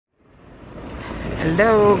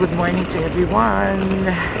Hello, good morning to everyone.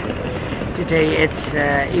 Today it's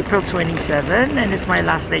April 27 and it's my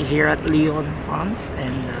last day here at Lyon, France,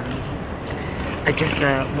 and I just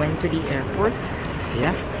went to the airport.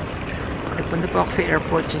 Yeah, nagpunta po ako sa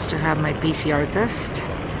airport just to have my PCR test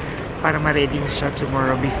para ma-ready na siya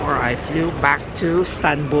tomorrow before I flew back to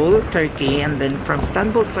Istanbul, Turkey, and then from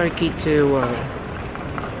Istanbul, Turkey to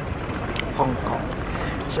Hong Kong.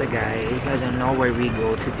 So guys, I don't know where we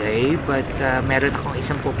go today, but meron akong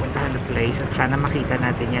isang pupuntahan na place at sana makita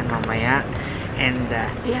natin yan mamaya. And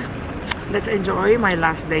yeah, let's enjoy my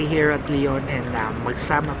last day here at Lyon, and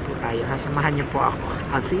magsama po tayo. Samahan niyo po ako.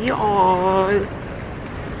 I'll see you all!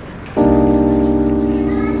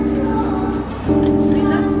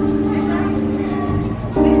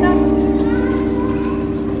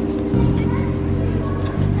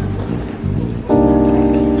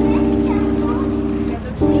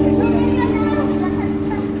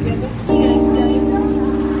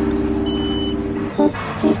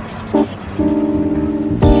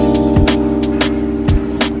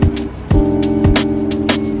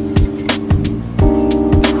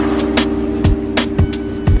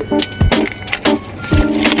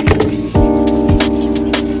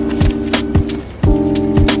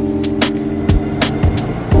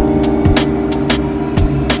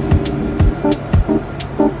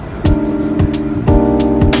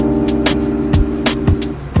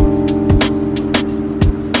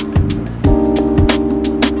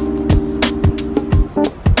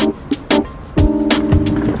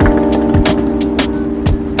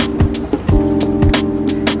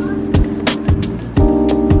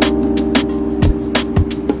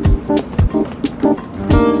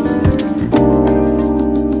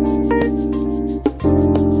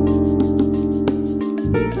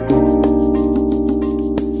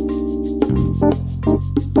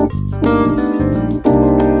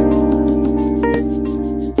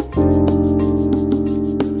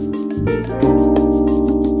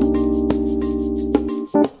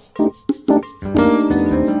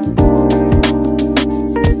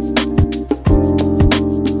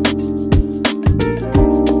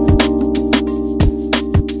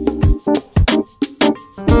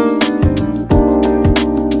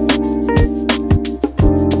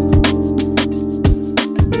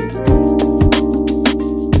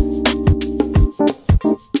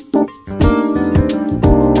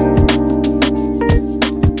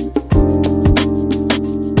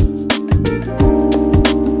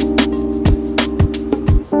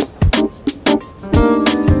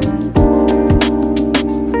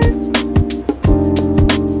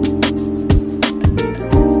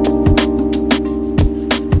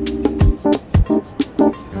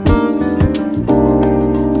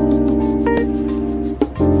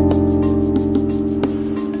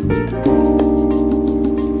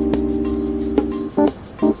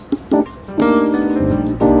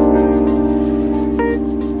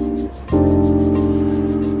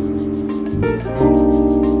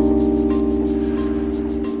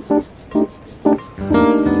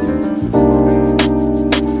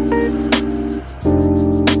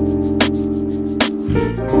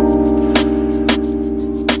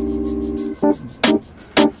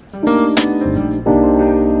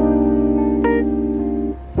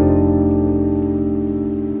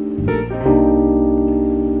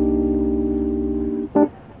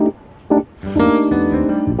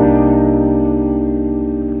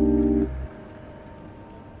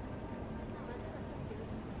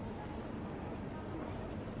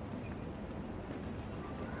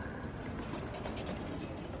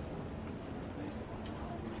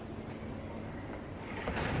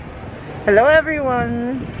 Hello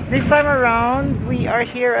everyone! This time around, we are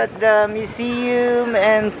here at the Museum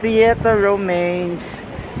and Theatre Romains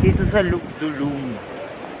dito sa Look du Louvre.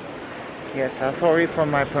 Yes, sorry for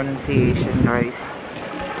my pronunciation guys.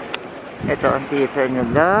 Ito ang theater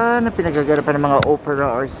nila na pinagaganapan ng mga opera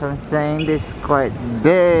or something. This is quite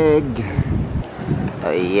big.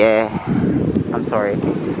 Oh yeah. I'm sorry.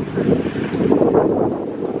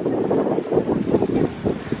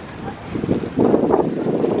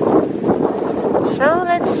 So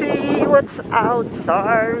let's see what's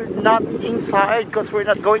outside, not inside, because we're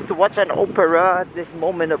not going to watch an opera at this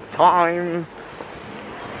moment of time.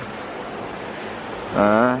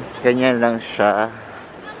 Ganyan lang siya.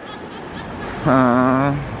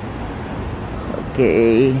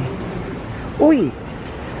 Okay. Uy!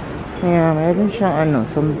 Yeah, meron siyang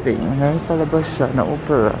something. Meron palabas siya na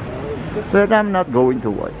opera. But I'm not going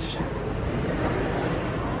to watch.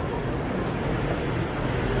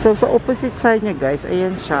 So sa opposite side niya guys,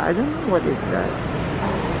 ayan siya. I don't know what is that.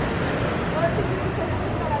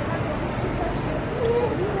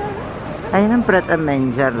 Ayun ang Pret a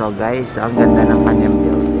Manger, no, guys. Ang ganda ng kanyang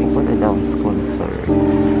building. Wala daw ang sponsor.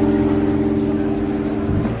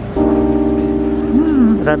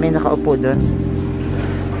 Marami nakaupo doon.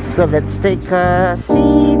 So, let's take a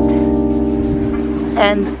seat.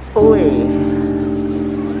 And away.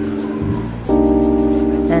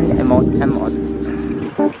 And emote.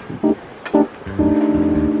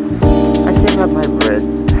 I still have my bread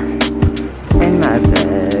in my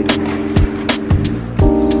bag.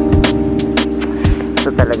 So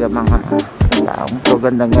talaga mga taong so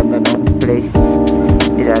gandang-ganda ng place.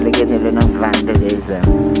 Nilalagyan nila ng vandalism.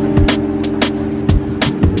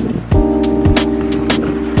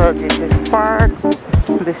 So this is park.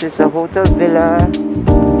 This is a hotel villa.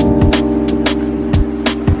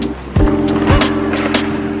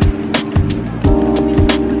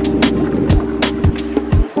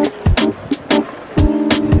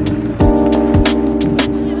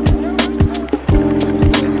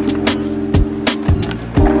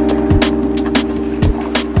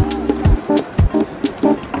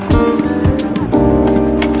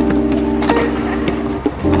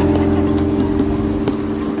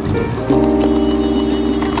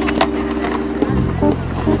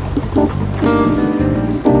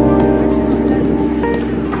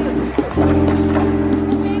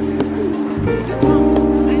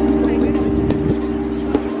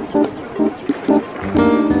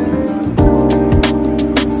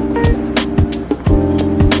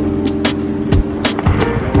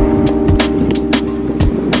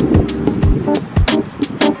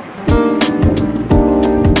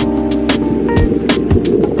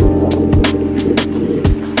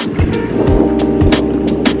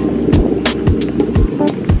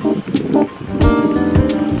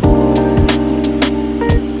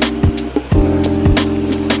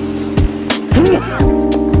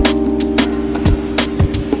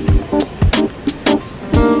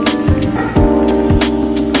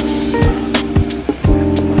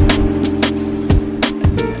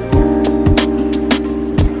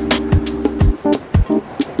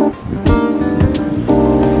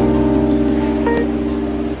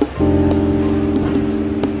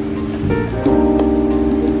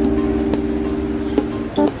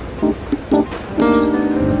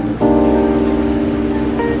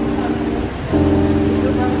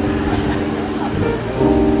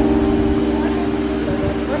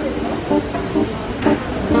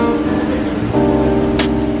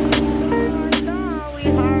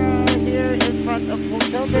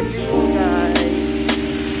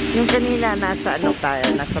 Yung kanina nasa ano tayo,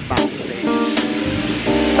 nasa backstage.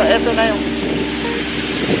 So ito na yung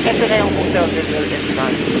hotel de ville in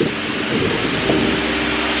front.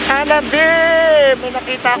 Hanabi! May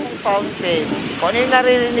nakita akong fountain. Kung ano yung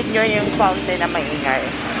naririnig nyo yung fountain na maingay.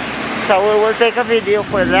 So we will take a video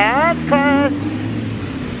for that because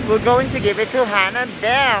we're going to give it to Hannah.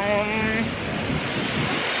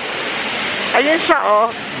 Ayun siya,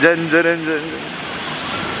 oh. Dun.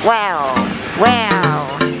 Wow.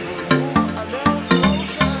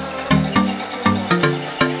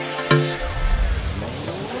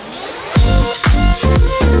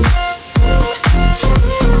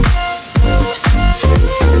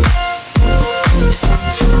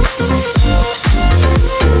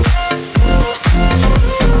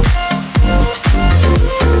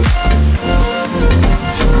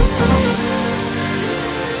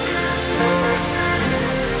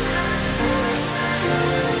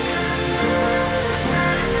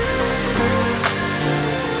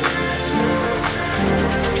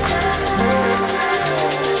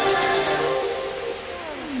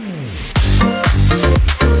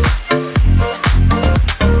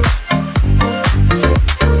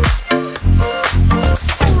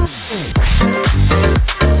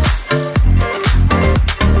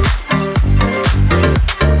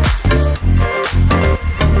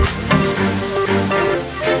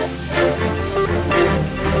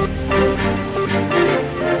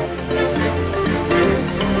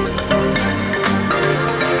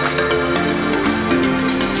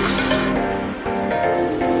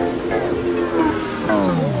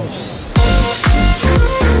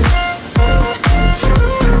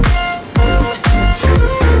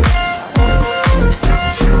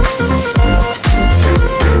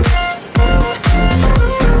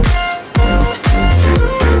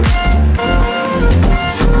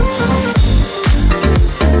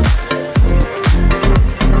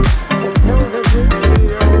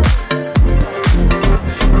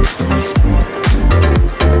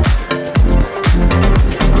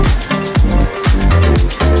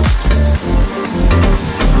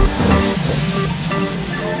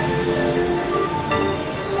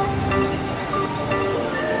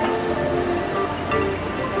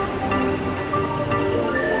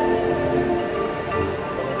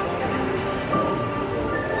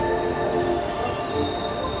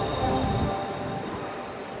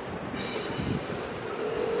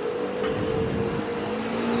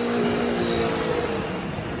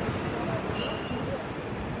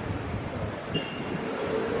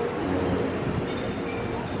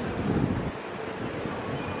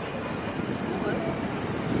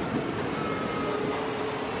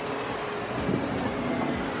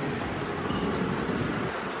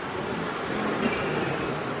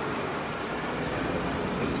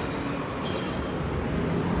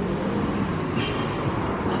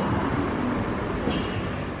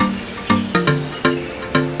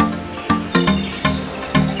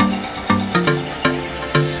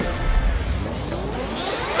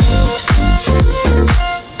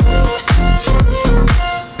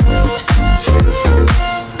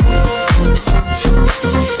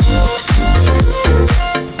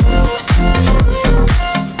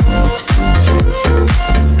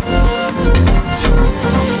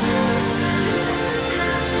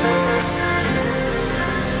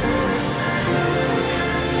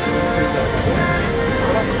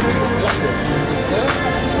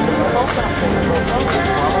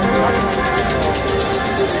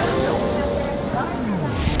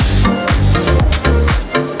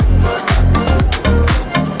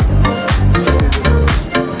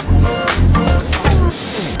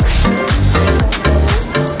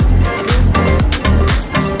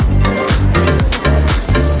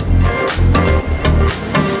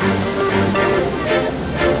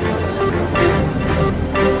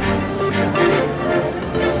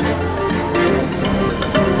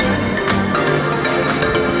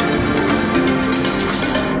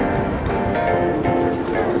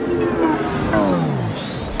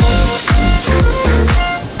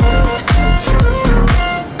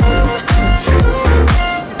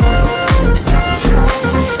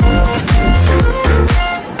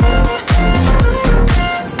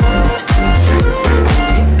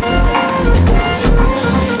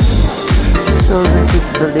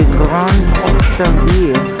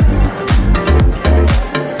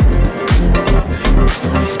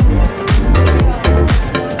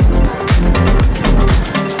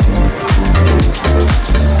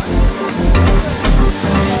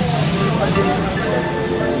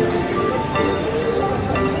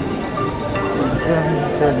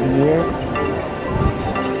 chandeliers.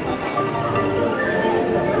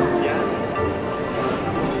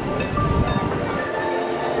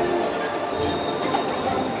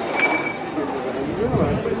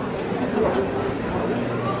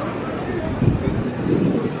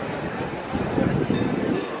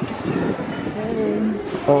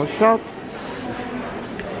 Oh, shop.